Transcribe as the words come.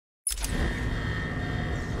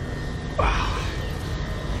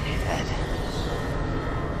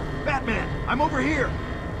I'm over here!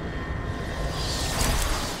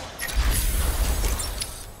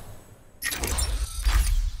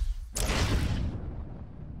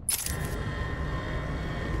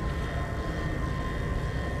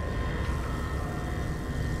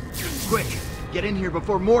 Quick! Get in here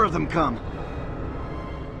before more of them come!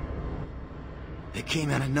 They came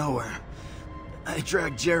out of nowhere. I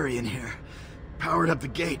dragged Jerry in here. Powered up the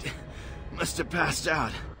gate. Must have passed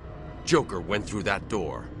out. Joker went through that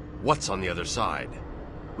door. What's on the other side?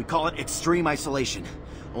 We call it extreme isolation.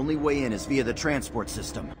 Only way in is via the transport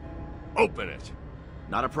system. Open it!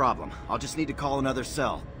 Not a problem. I'll just need to call another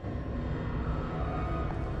cell.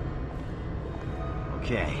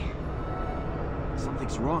 Okay.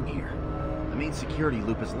 Something's wrong here. The main security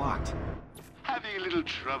loop is locked. Having a little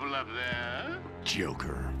trouble up there?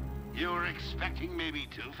 Joker. You're expecting maybe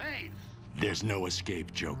Two-Face? There's no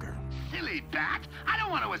escape, Joker. Silly bat! I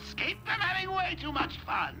don't want to escape. I'm having way too much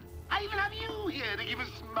fun. I even have you here to keep a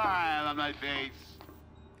smile on my face.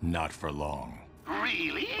 Not for long.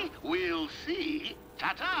 Really? We'll see.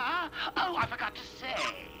 Ta-ta! Oh, I forgot to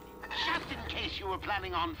say. Just in case you were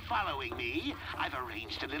planning on following me, I've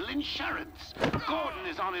arranged a little insurance. Gordon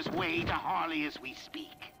is on his way to Harley as we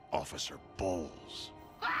speak. Officer Bowles.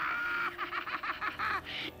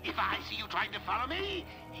 If I see you trying to follow me,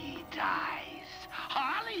 he dies.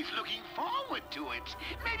 Harley's looking forward to it.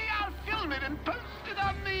 Maybe I'll film it and post it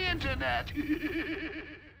on the internet.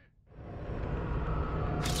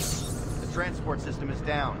 The transport system is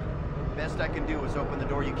down. Best I can do is open the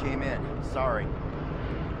door you came in. Sorry.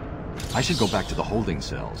 I should go back to the holding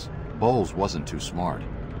cells. Bowles wasn't too smart.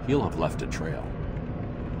 He'll have left a trail.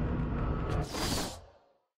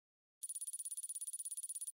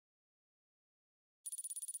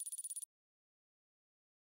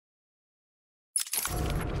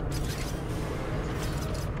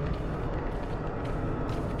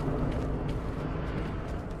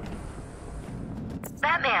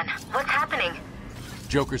 Batman, what's happening?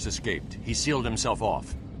 Joker's escaped. He sealed himself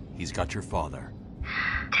off. He's got your father.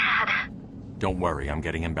 Dad. Don't worry, I'm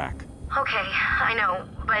getting him back. Okay, I know,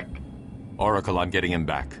 but... Oracle, I'm getting him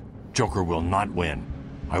back. Joker will not win.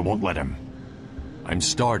 I won't let him. I'm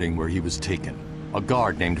starting where he was taken. A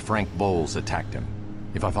guard named Frank Bowles attacked him.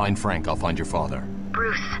 If I find Frank, I'll find your father.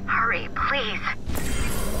 Bruce, hurry, please.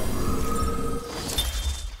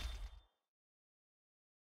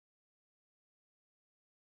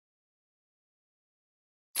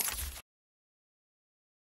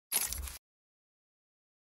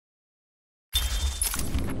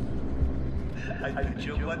 I bet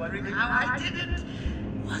you're wondering how I did it.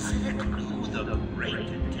 Was it a clue the great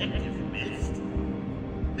detective missed?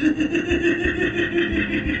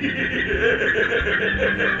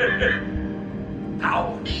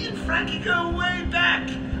 Now, me and Frankie go way back.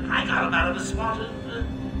 I got him out of a spot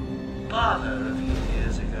in bother a few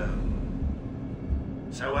years ago.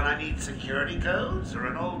 So when I need security codes or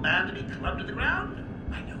an old man to be clubbed to the ground,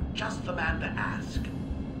 I know just the man to ask.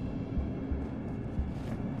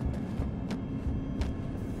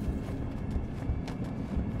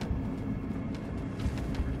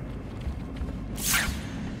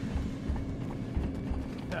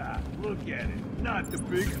 Look at it. Not the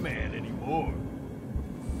big man anymore.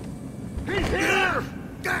 He's here!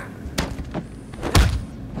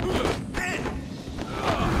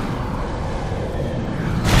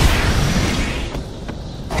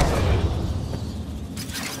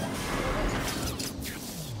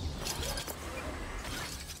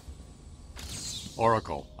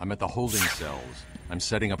 Oracle, I'm at the holding cells. I'm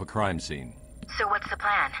setting up a crime scene. So what's the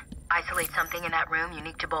plan? Isolate something in that room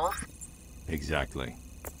unique to Bowles? Exactly.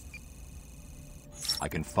 I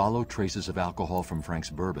can follow traces of alcohol from Frank's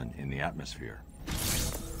bourbon in the atmosphere.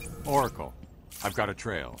 Oracle, I've got a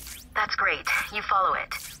trail. That's great. You follow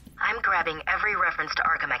it. I'm grabbing every reference to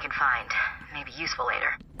Arkham I can find. Maybe useful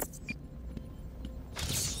later.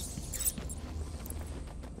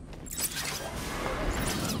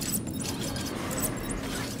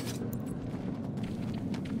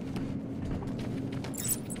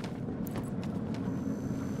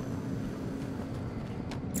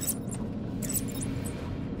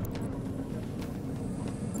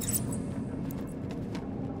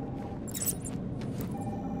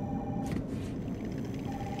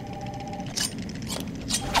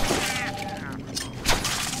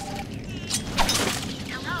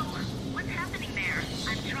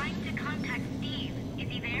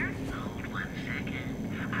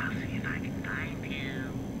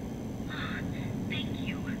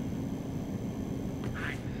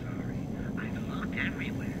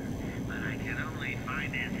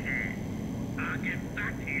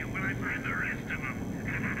 Back to you when I find the rest of them.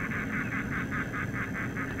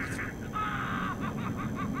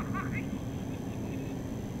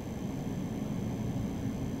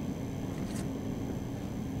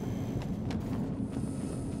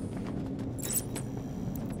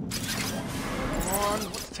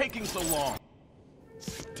 taking so long?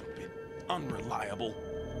 Stupid, unreliable.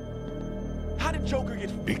 How did Joker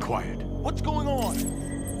get... Be quiet. What's going on?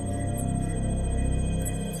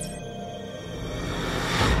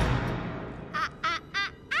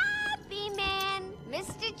 B-Man.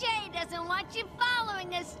 Mr. J doesn't want you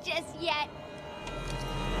following us just yet.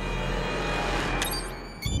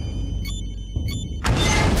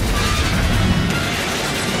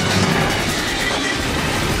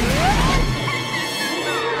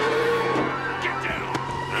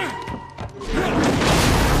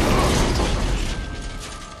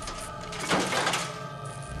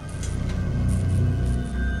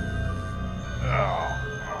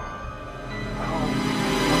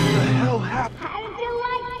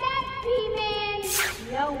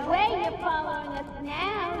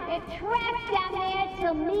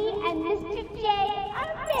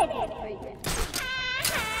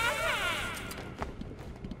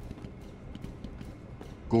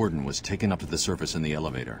 Gordon was taken up to the surface in the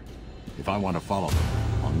elevator. If I want to follow them,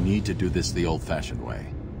 I'll need to do this the old-fashioned way.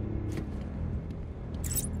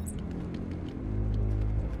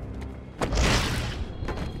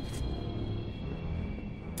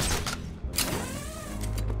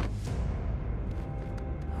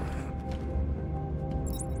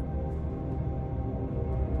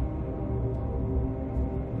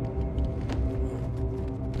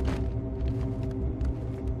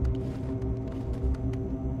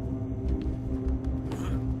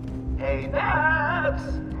 Hey, Babs!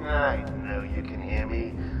 I know you can hear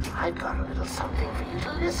me. I've got a little something for you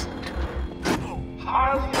to listen to.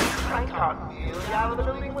 Harley and Frank are nearly out of the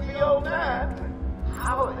building with the old man.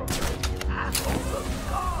 How are they going to get assholes of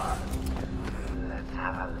stars? Let's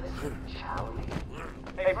have a listen, shall we?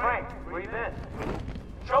 Hey, Frank, where you been?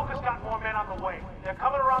 Joker's got more men on the way. They're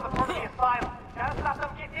coming around the front of the asylum. Gotta stop them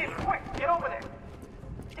getting in. Quick, get over there.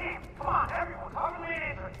 Damn, come on, everyone, cover the main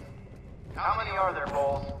entrance. How many are there,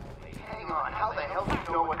 Bowles? Hang on, how the hell do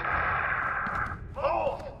you know what...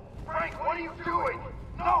 Bowles! Frank, what are you doing?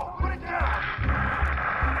 No, put it down!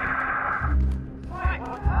 Frank,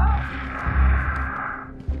 what the hell?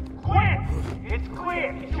 Quick! It's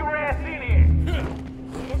clear! Get your ass in here!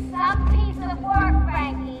 It's some piece of work,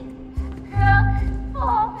 Frankie. Girls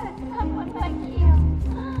fall for someone like you.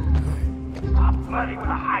 Stop flirting with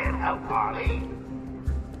a hired help, Harley.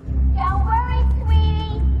 Don't worry,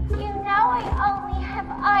 sweetie. You know I only have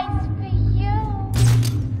eyes for you.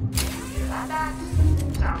 That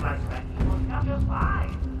sounds like Becky was not just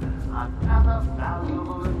fine. Another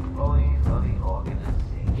valuable employee for the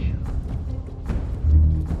organization.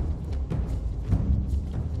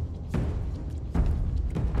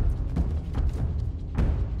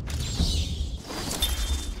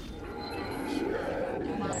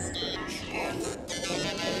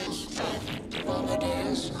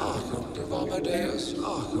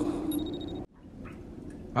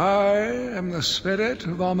 I am the spirit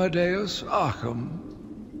of Amadeus Arkham.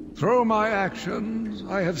 Through my actions,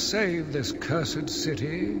 I have saved this cursed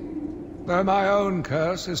city, though my own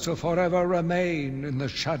curse is to forever remain in the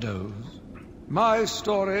shadows. My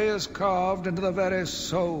story is carved into the very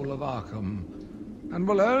soul of Arkham, and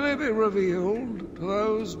will only be revealed to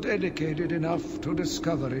those dedicated enough to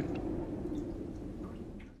discover it.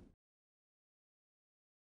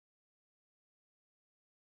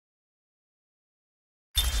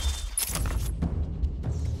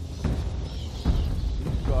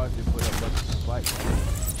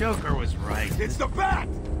 Joker was right. It's the bat!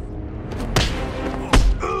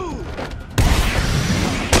 Ooh!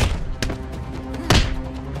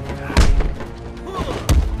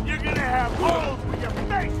 You're gonna have holes where your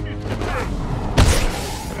face used to be!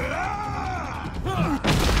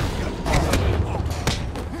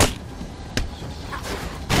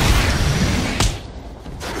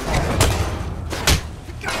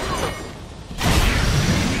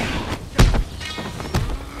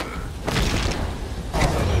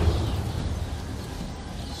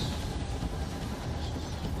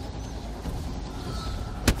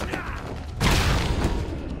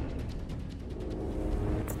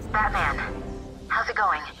 Batman, how's it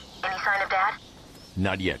going? Any sign of Dad?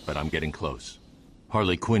 Not yet, but I'm getting close.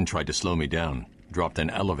 Harley Quinn tried to slow me down, dropped an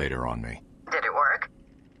elevator on me. Did it work?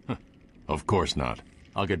 Of course not.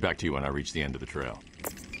 I'll get back to you when I reach the end of the trail.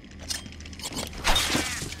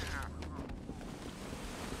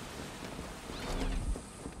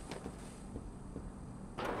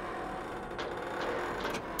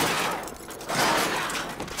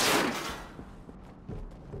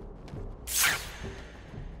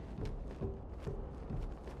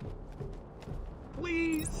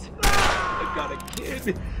 Please! I got a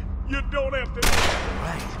kid! You don't have to...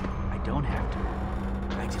 Right. I don't have to.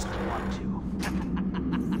 I just want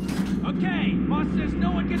to. Okay, boss says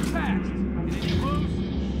no one gets past. And if you lose,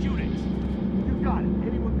 shoot it. You got it.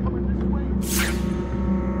 Anyone coming this way?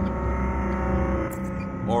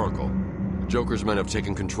 Oracle, Joker's men have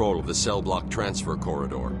taken control of the cell block transfer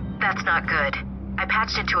corridor. That's not good. I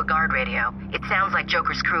patched into a guard radio. It sounds like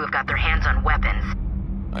Joker's crew have got their hands on weapons.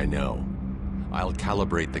 I know. I'll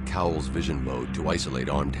calibrate the Cowl's vision mode to isolate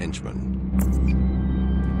armed henchmen.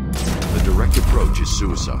 The direct approach is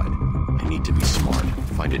suicide. I need to be smart.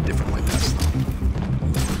 Find a different way past them.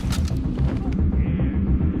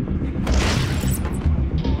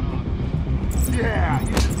 Yeah,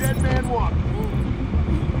 he's a dead man walking.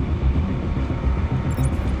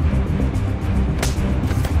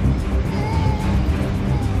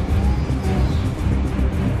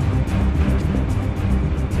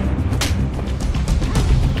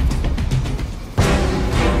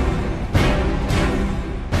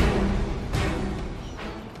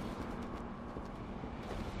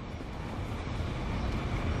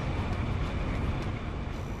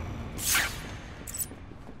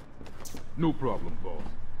 No problem, boss.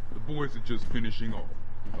 The boys are just finishing off.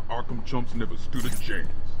 The Arkham chumps never stood a chance.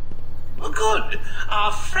 Oh, good.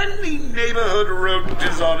 Our friendly neighborhood rodent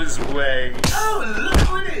is on his way. Oh, look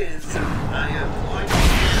who it is. I am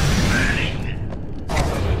burning.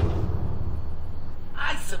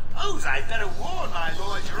 I suppose I'd better warn my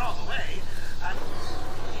boys you're on the way.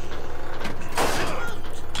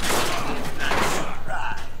 Nice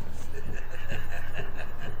surprise.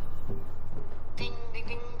 Ding, ding,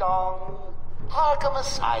 ding, dong. Arkham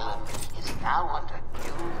Asylum is now under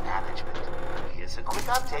new management. Here's a quick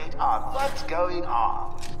update on what's going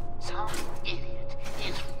on. Some idiot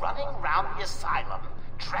is running around the asylum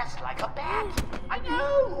dressed like a bat. I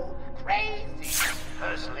know! Crazy!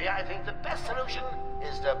 Personally, I think the best solution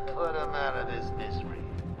is to put him out of his misery.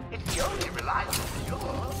 It's the only reliable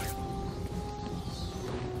cure.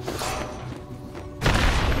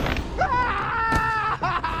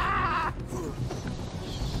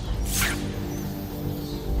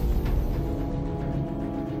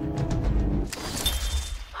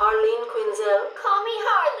 Harleen Quinzel? Call me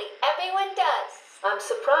Harley. Everyone does. I'm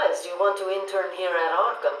surprised you want to intern here at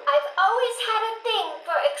Arkham. I've always had a thing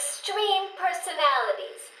for extreme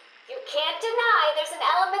personalities. You can't deny there's an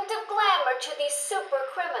element of glamour to these super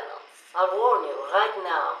criminals. I'll warn you right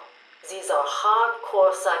now. These are hardcore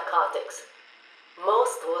psychotics.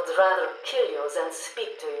 Most would rather kill you than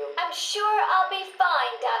speak to you. I'm sure I'll be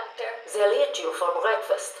fine, Doctor. They'll eat you for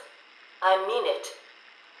breakfast. I mean it.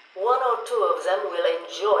 1 or 2 of them will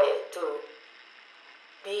enjoy it too.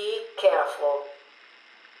 Be careful.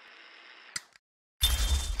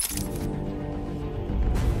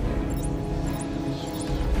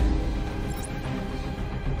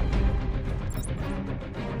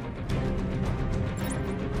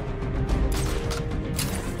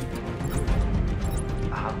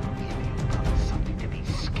 I'll give you something to be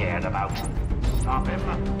scared about. Stop him,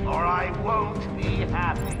 or I won't be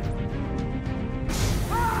happy.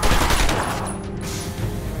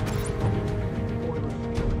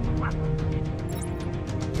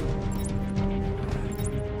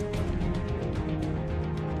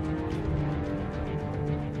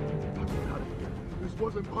 This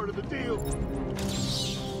wasn't part of the deal.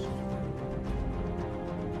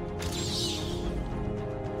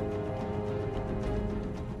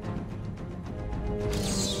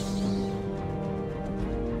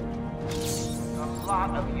 A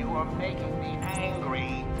lot of you are making me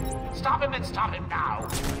angry. Stop him and stop him now.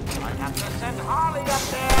 I have to send Harley up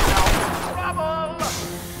there. No trouble.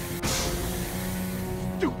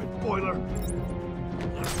 Stupid boiler.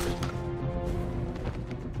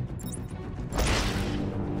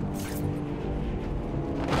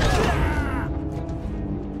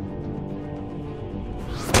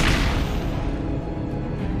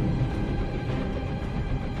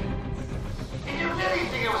 Did you really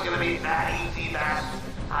think it was going to be that easy, man?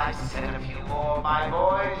 I sent a few more of my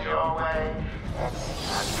boys your way. Let's see.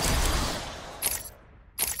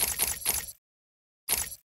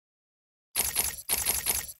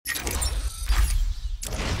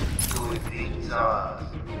 Good things are.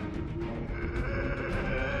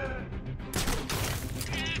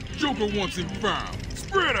 Joker wants him found.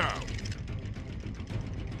 Spread out.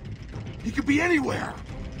 He could be anywhere.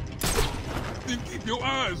 Then keep your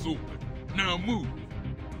eyes open. Now move.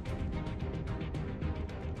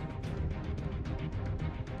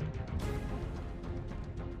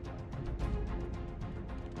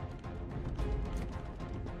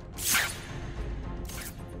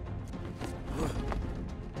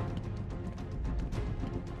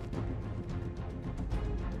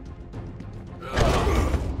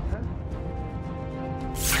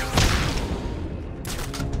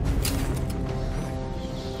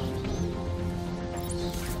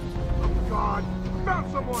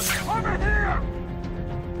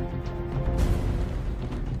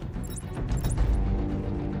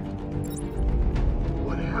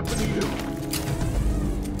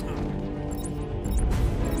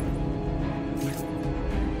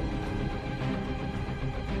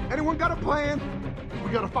 plan? We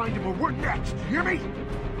gotta find him or we're next, you hear me?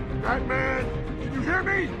 Batman, can you hear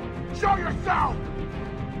me? Show yourself!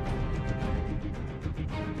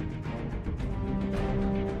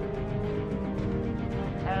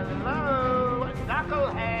 Hello,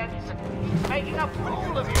 knuckleheads! He's making a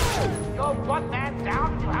fool of you! You're one man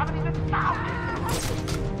down and you haven't even found him!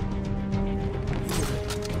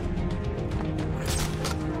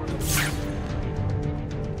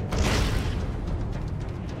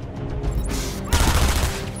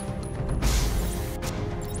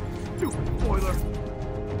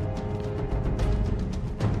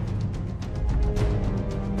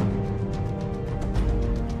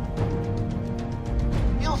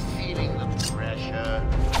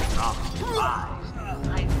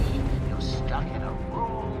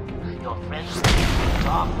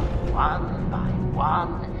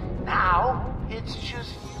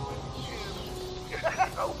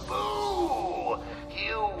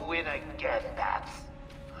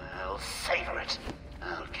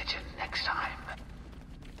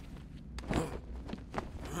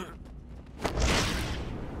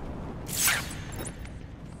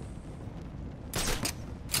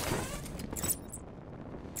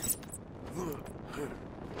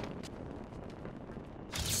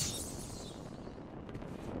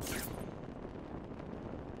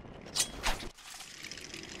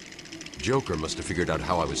 Joker must have figured out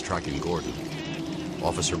how I was tracking Gordon.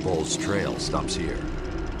 Officer Bowles' trail stops here.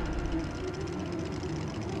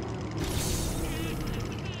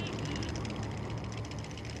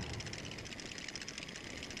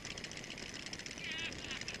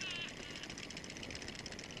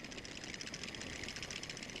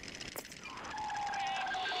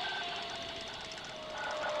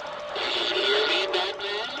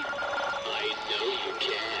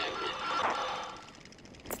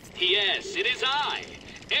 Yes, it is I,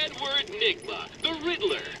 Edward Nigma, the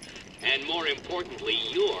Riddler, and more importantly,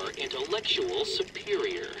 your intellectual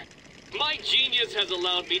superior. My genius has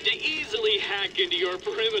allowed me to easily hack into your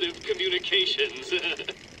primitive communications.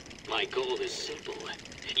 My goal is simple.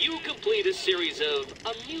 You complete a series of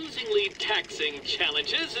amusingly taxing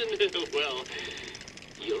challenges and, well,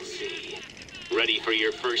 you'll see. Ready for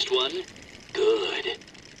your first one? Good.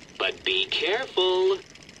 But be careful.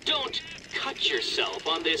 Don't cut yourself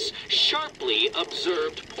on this sharply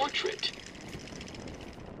observed portrait.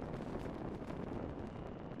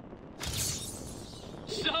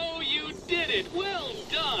 So you did it! Well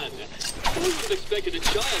done! Who would have expected a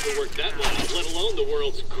child to work that well, let alone the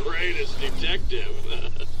world's greatest detective?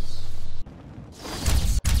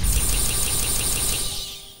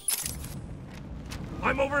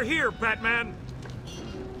 I'm over here, Batman!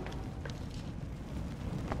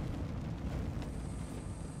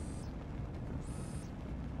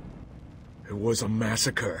 It was a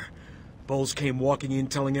massacre. Bowles came walking in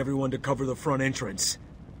telling everyone to cover the front entrance.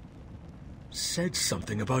 Said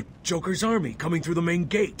something about Joker's army coming through the main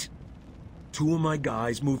gate. 2 of my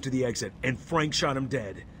guys moved to the exit, and Frank shot him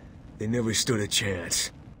dead. They never stood a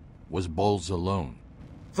chance. Was Bowles alone?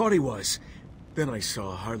 Thought he was. Then I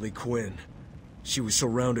saw Harley Quinn. She was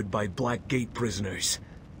surrounded by Black Gate prisoners.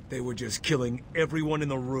 They were just killing everyone in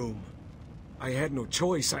the room. I had no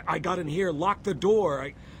choice. I got in here, locked the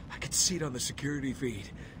door. I could see it on the security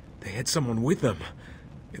feed. They had someone with them.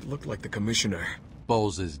 It looked like the commissioner.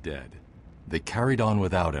 Bowles is dead. They carried on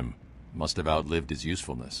without him. Must have outlived his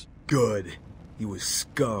usefulness. Good. He was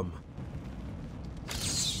scum.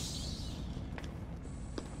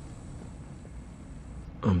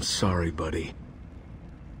 I'm sorry, buddy.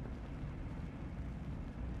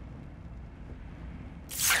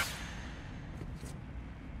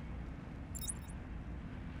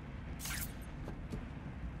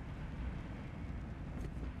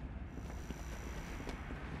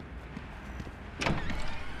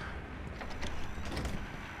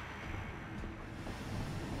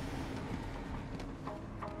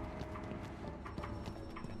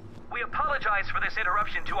 We apologize for this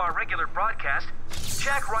interruption to our regular broadcast.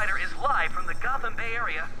 Jack Ryder is live from the Gotham Bay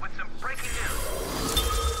area with some breaking news.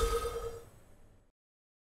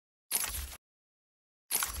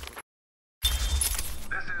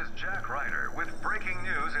 This is Jack Ryder with breaking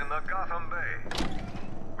news in the Gotham Bay.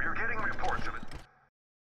 We are getting reports of it.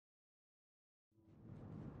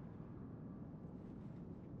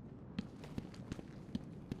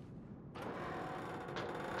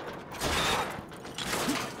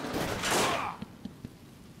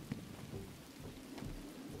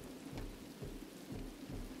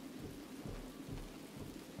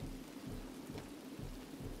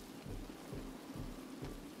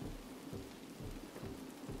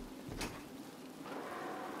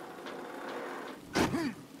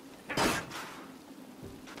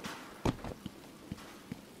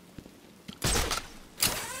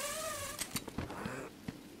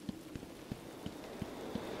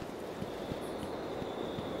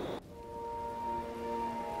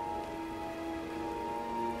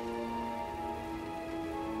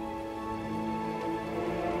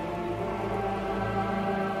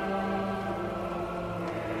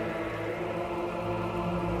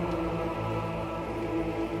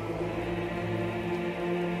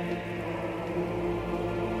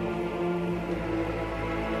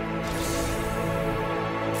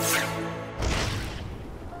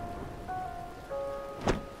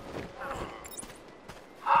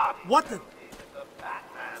 What the?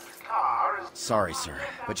 Sorry, sir,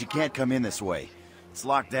 but you can't come in this way. It's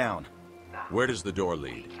locked down. Where does the door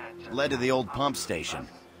lead? It led to the old pump station.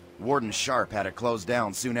 Warden Sharp had it closed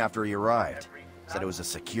down soon after he arrived. Said it was a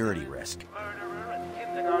security risk.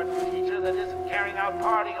 Kindergarten teacher that isn't carrying out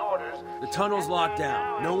party orders. The tunnel's locked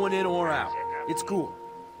down. No one in or out. It's cool.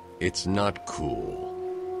 It's not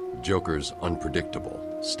cool. Joker's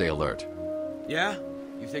unpredictable. Stay alert. Yeah?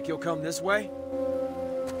 You think he'll come this way?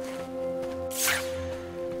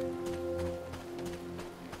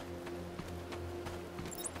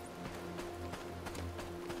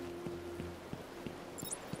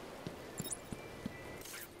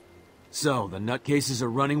 So, the nutcases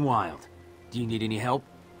are running wild. Do you need any help?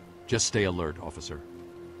 Just stay alert, officer.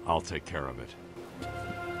 I'll take care of it.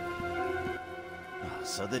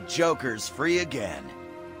 So the Joker's free again.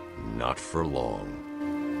 Not for long.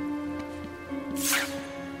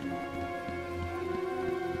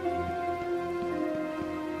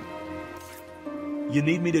 You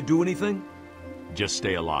need me to do anything? Just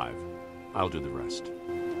stay alive. I'll do the rest.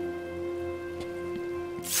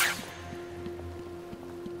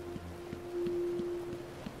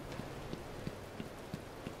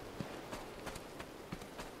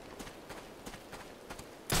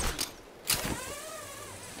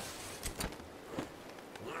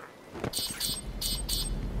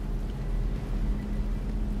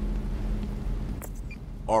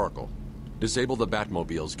 Oracle, disable the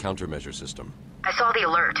Batmobile's countermeasure system. I saw the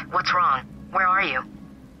alert. What's wrong? Where are you?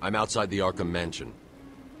 I'm outside the Arkham Mansion.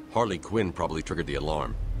 Harley Quinn probably triggered the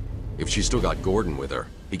alarm. If she's still got Gordon with her,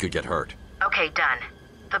 he could get hurt. Okay, done.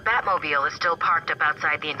 The Batmobile is still parked up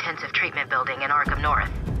outside the intensive treatment building in Arkham North.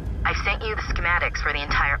 I've sent you the schematics for the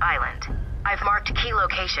entire island. I've marked key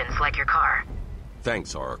locations like your car.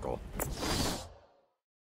 Thanks, Oracle.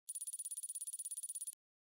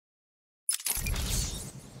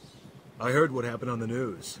 I heard what happened on the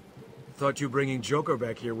news. Thought you bringing Joker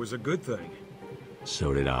back here was a good thing.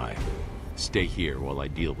 So did I. Stay here while I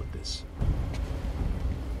deal with this.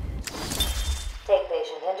 Take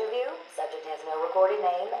patient interview. Subject has no recorded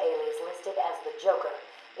name. Alias listed as the Joker.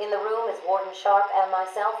 In the room is Warden Sharp and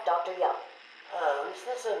myself, Dr. Young. Oh, is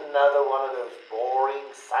this another one of those boring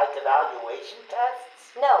psych evaluation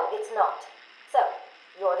tests? No, it's not. So,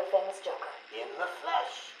 you're the famous Joker. In the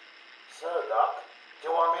flesh. So, Doc, do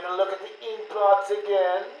you want me to look at the ink blots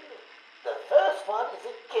again? The first one is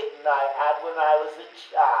a kitten I had when I was a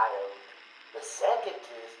child. The second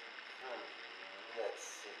is, let's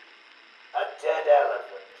see, a dead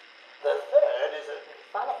elephant. The third is a...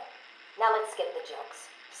 Funny. Now let's skip the jokes.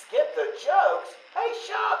 Skip the jokes? Hey,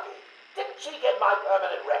 Sharpie, didn't she get my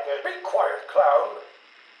permanent record? Be quiet, clown.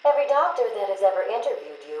 Every doctor that has ever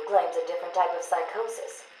interviewed you claims a different type of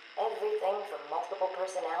psychosis. Everything from multiple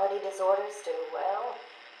personality disorders to, well,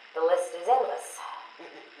 the list is endless.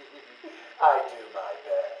 I do my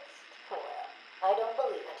best. Well, I don't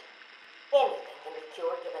believe it. Anything can be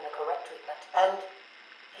cured given the correct treatment. And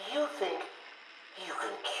you think you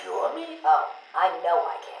can cure me? Oh, I know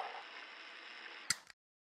I can.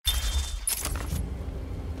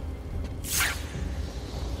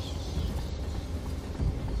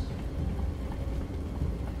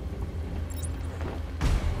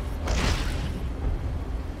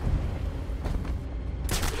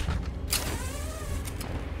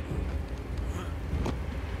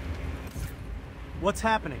 What's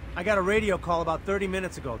happening? I got a radio call about 30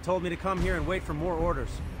 minutes ago. Told me to come here and wait for more orders.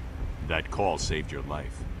 That call saved your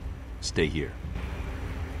life. Stay here.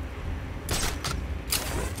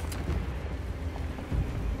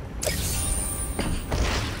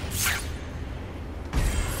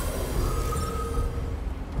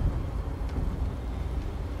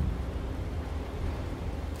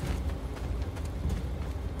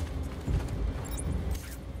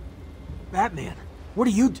 Batman, what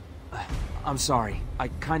are you I'm sorry. I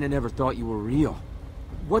kinda never thought you were real.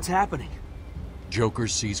 What's happening? Joker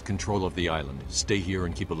seized control of the island. Stay here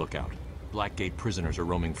and keep a lookout. Blackgate prisoners are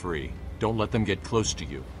roaming free. Don't let them get close to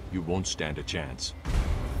you. You won't stand a chance.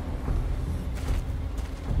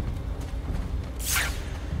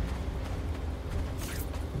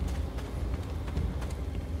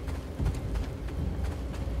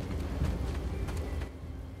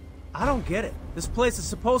 I don't get it. This place is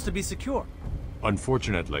supposed to be secure.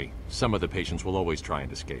 Unfortunately, some of the patients will always try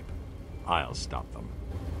and escape. I'll stop them.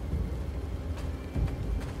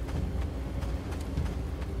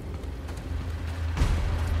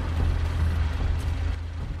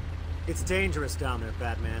 It's dangerous down there,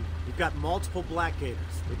 Batman. You've got multiple Blackgaters.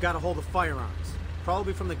 We've got to hold the firearms.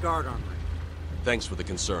 Probably from the guard armory. Thanks for the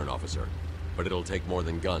concern, officer. But it'll take more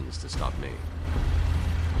than guns to stop me.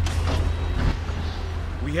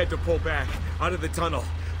 We had to pull back, out of the tunnel.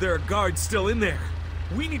 There are guards still in there.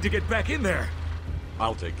 We need to get back in there.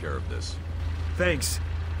 I'll take care of this. Thanks.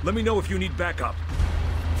 Let me know if you need backup.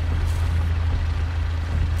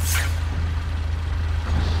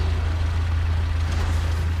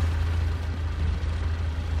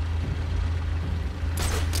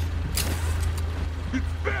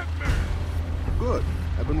 Good.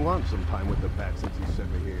 I've been wanting some time with the bat since he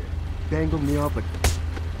sent me here. Dangled me off the...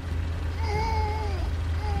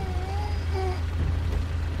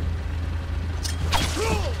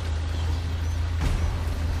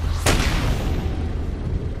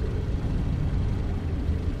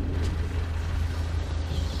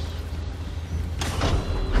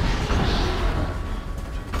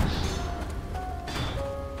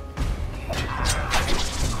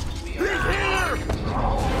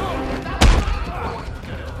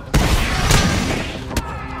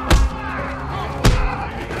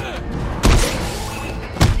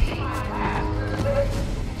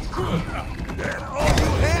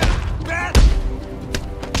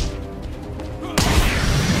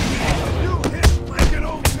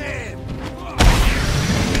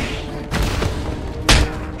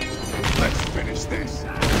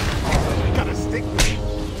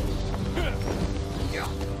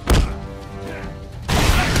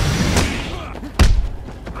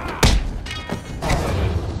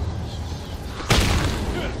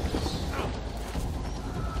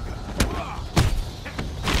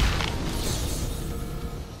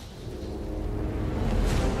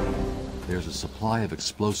 There's a supply of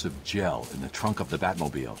explosive gel in the trunk of the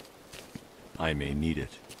Batmobile. I may need it.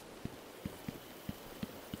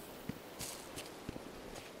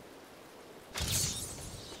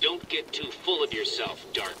 Don't get too full of yourself,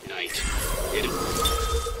 Dark Knight. It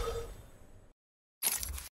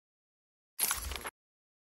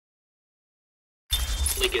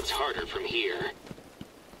only gets harder from here.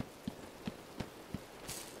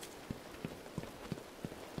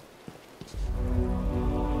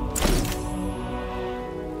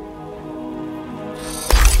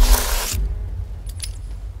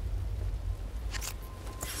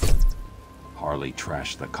 Harley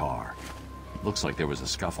trashed the car. Looks like there was a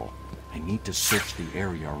scuffle. I need to search the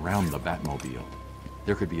area around the Batmobile.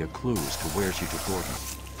 There could be a clue as to where she took Gordon.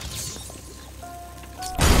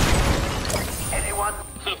 Anyone?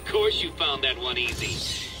 Of course you found that one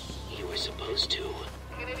easy. You were supposed to.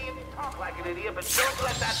 An idiot, you talk like an idiot, but don't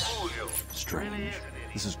let that fool you. Strange.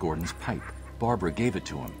 This is Gordon's pipe. Barbara gave it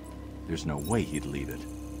to him. There's no way he'd leave it.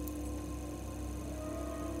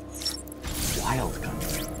 Wild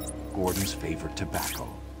country. Gordon's favorite tobacco.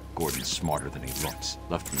 Gordon's smarter than he looks.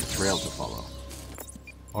 Left me a trail to follow.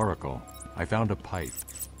 Oracle, I found a pipe.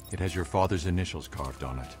 It has your father's initials carved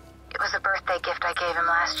on it. It was a birthday gift I gave him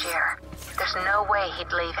last year. There's no way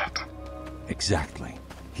he'd leave it. Exactly.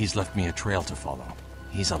 He's left me a trail to follow.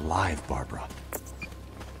 He's alive, Barbara.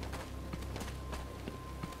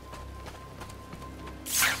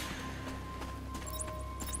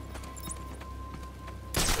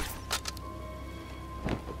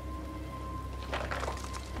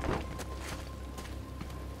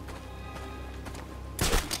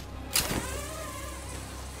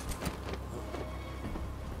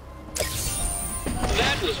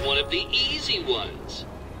 One of the easy ones.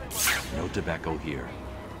 No tobacco here.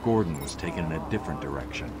 Gordon was taken in a different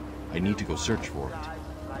direction. I need to go search for it.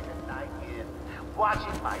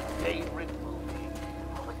 Watching my favorite movie.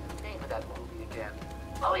 What's the name of that movie again?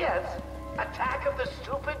 Oh yes, Attack of the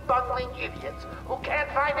Stupid Bungling Idiots who can't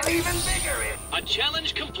find an even bigger it. A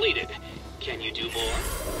challenge completed. Can you do more?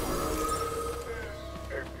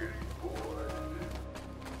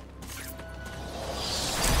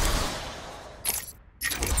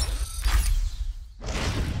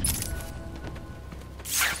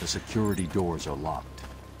 The security doors are locked.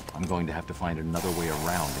 I'm going to have to find another way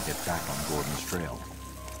around to get back on Gordon's trail.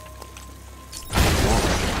 The wall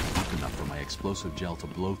is deep enough for my explosive gel to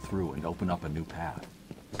blow through and open up a new path.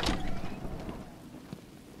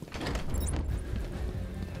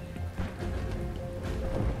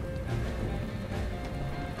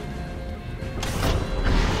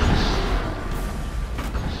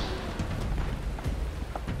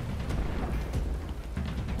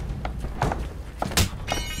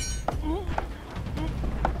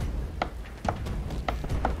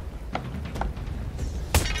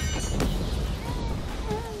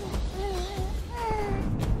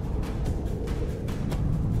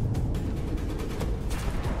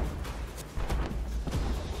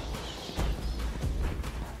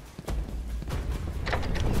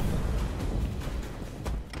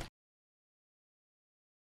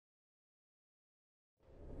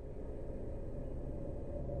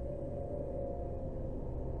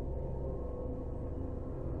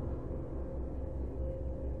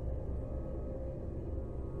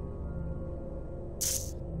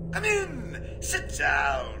 Come in. Sit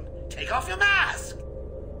down. Take off your mask.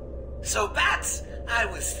 So, Bats, I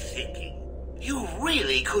was thinking, you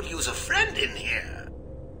really could use a friend in here.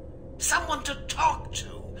 Someone to talk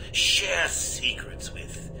to, share secrets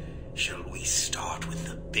with. Shall we start with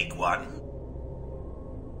the big one?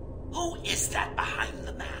 Who is that behind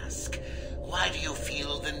the mask? Why do you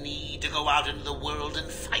feel the need to go out into the world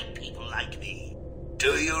and fight people like me?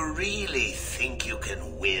 Do you really think you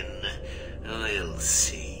can win? We'll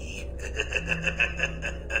see.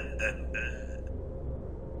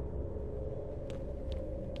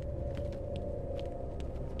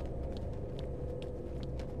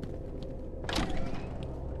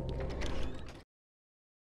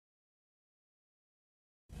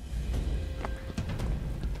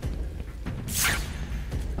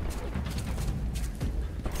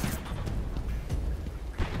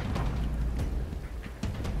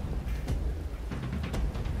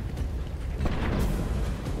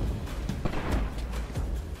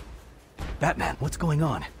 Batman, what's going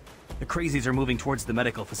on? The crazies are moving towards the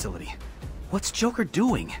medical facility. What's Joker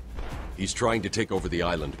doing? He's trying to take over the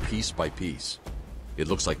island piece by piece. It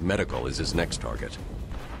looks like medical is his next target.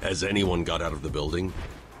 Has anyone got out of the building?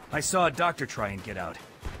 I saw a doctor try and get out.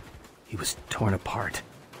 He was torn apart.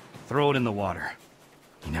 Throw it in the water.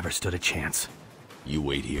 He never stood a chance. You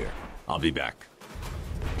wait here. I'll be back.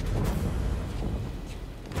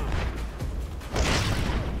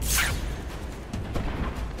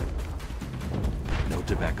 No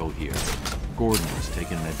tobacco here. Gordon was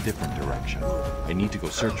taken in a different direction. I need to go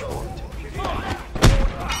search for it.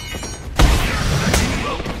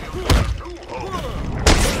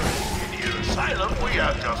 In your asylum, we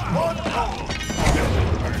have just one goal.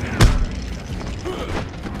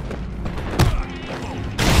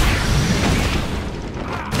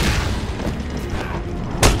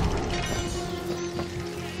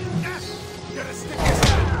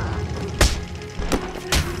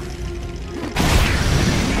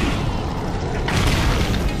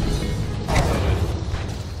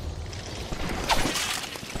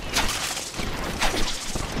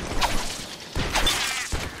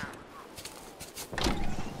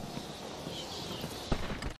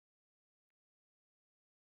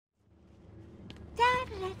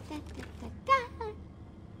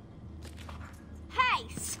 Hey,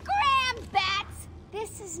 scram, Bats!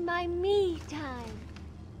 This is my me time.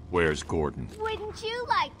 Where's Gordon? Wouldn't you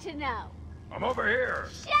like to know? I'm over here.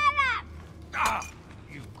 Shut up! Ah,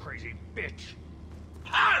 you crazy bitch.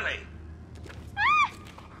 Harley!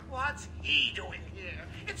 What's he doing here?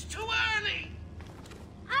 It's too early.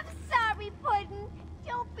 I'm sorry, Puddin'.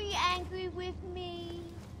 Don't be angry with me.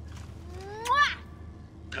 Mwah!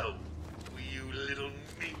 Go, you little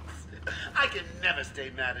minx. I can never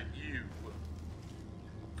stay mad at you.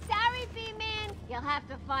 Sorry, B-Man. You'll have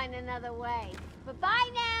to find another way. Bye-bye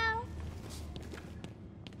now.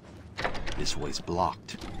 This way's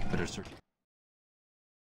blocked. Better search.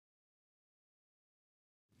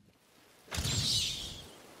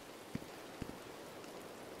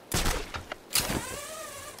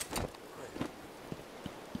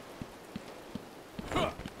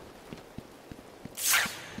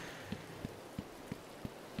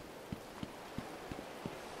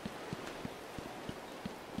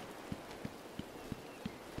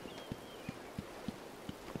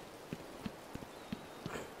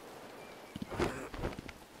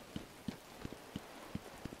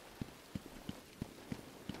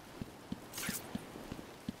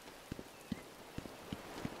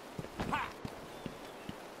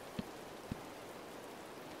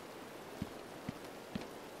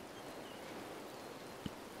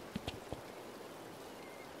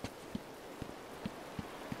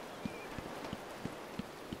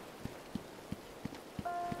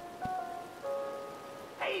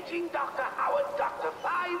 Paging Dr. Howard, Dr.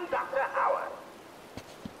 Fine Dr. Howard.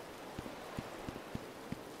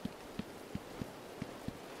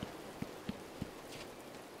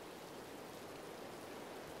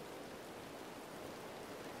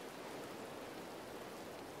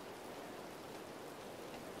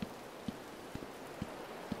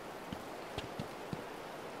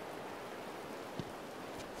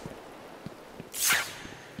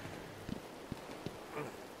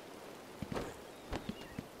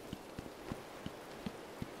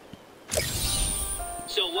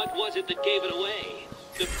 So what was it that gave it away?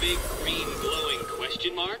 The big green glowing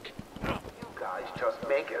question mark? You guys just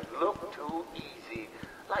make it look too easy,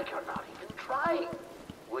 like you're not even trying.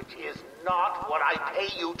 Which is not what I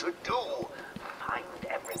pay you to do. Find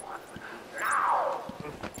everyone, now!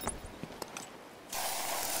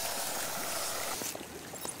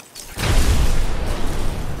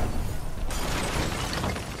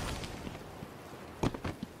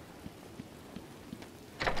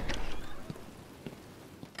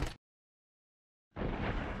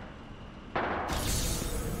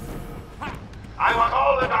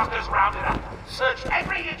 Search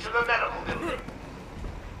every inch of the medical building.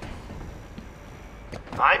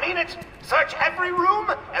 I mean it. Search every room,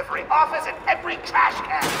 every office, and every trash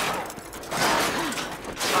can.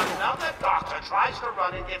 Another doctor tries to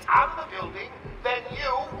run and gets out of the building, then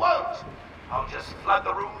you won't. I'll just flood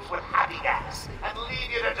the rooms with happy gas and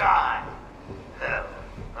leave you to die. Hell,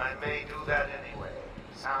 I may do that anyway.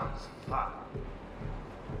 Sounds fun.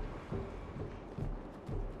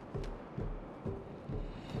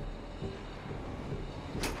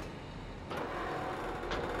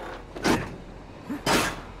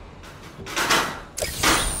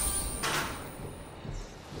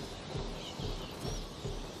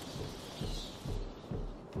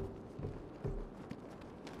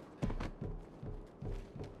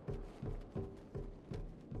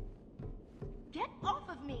 Get off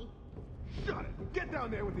of me! Shut it! Get down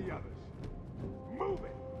there with the others! Move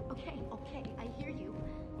it! Okay, I hear you.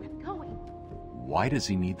 I'm going. Why does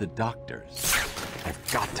he need the doctors?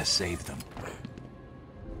 I've got to save them.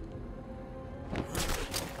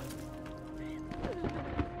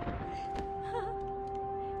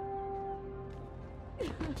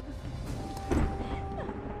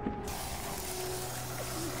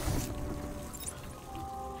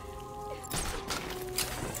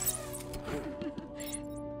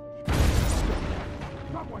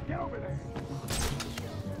 Someone, get over there!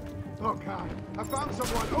 Oh, God. I found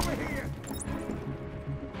someone over here!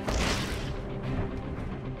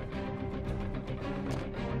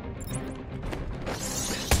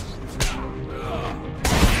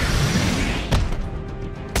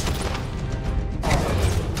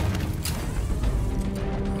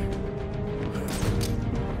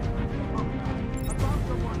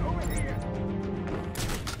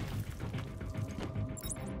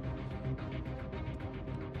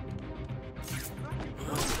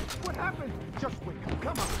 What happened? Just wait.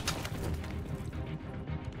 Come on.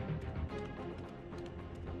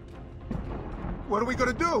 What are we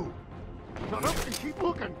gonna do? Shut up and keep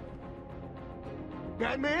looking.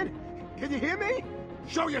 Batman, can you hear me?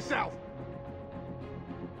 Show yourself.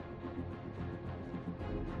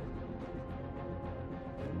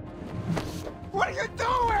 What are you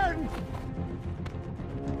doing?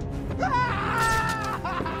 Ah!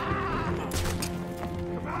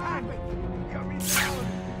 Come on! Cut me down!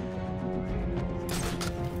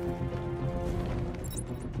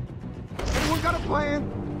 Anyone got a plan?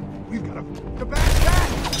 We've got the bad guy!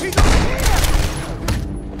 He's over here!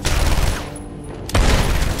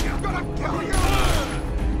 I'm gonna kill you!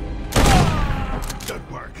 Good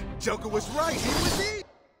work. Joker was right. He was he.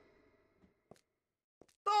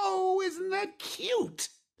 Oh, isn't that cute?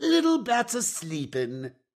 Little bats are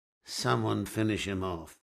sleeping. Someone finish him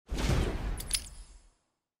off.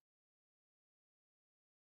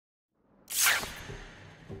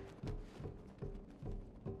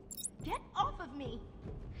 Get off of me!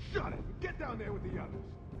 Shut it! Get down there with the others!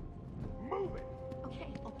 Move it!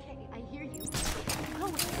 Okay, I hear you. I'm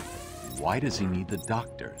going. Why does he need the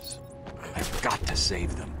doctors? I've got to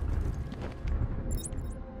save them.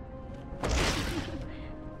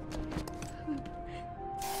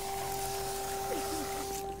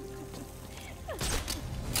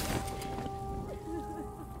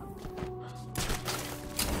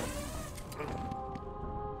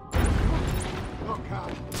 Oh,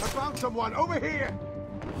 God. I found someone over here!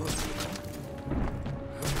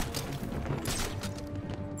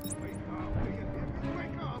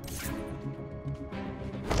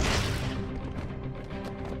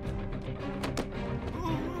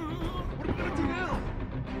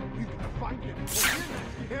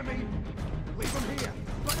 You hear me? Leave him here.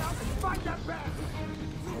 Run out and find that bat.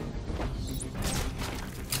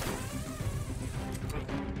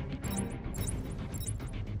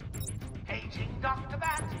 Paging Dr.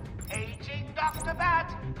 Bat. Paging Dr.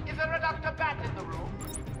 Bat. Is there a Dr. Bat in the room?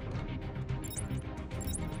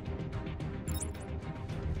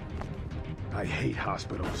 I hate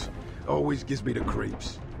hospitals. Always gives me the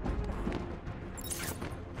creeps.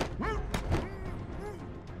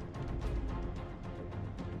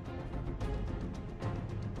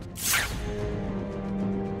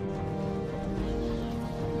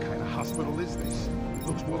 What kind of hospital is this?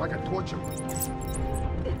 Looks more like a torture room.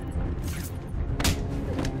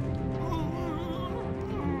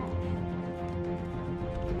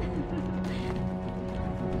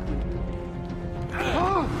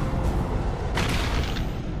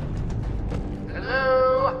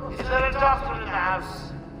 Hello? Is there a doctor in the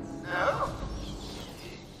house? No?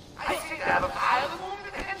 I think I have a pile of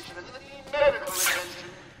wounded henchmen that need medical attention.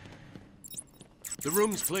 The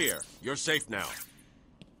room's clear. You're safe now.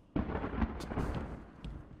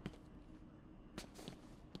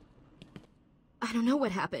 I don't don't know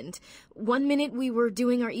what happened. One minute we were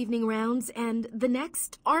doing our evening rounds, and the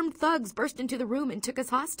next, armed thugs burst into the room and took us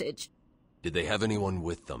hostage. Did they have anyone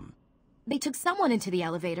with them? They took someone into the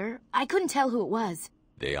elevator. I couldn't tell who it was.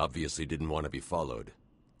 They obviously didn't want to be followed.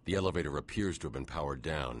 The elevator appears to have been powered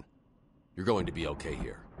down. You're going to be okay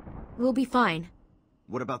here. We'll be fine.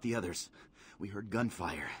 What about the others? We heard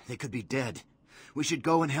gunfire. They could be dead. We should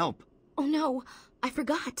go and help. Oh no, I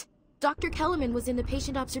forgot. Dr. Kellerman was in the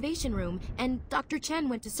patient observation room, and Dr. Chen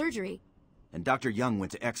went to surgery. And Dr. Young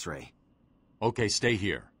went to X-ray. Okay, stay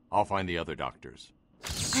here. I'll find the other doctors.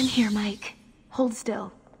 I'm here, Mike. Hold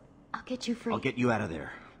still. I'll get you free. I'll get you out of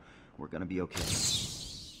there. We're gonna be okay.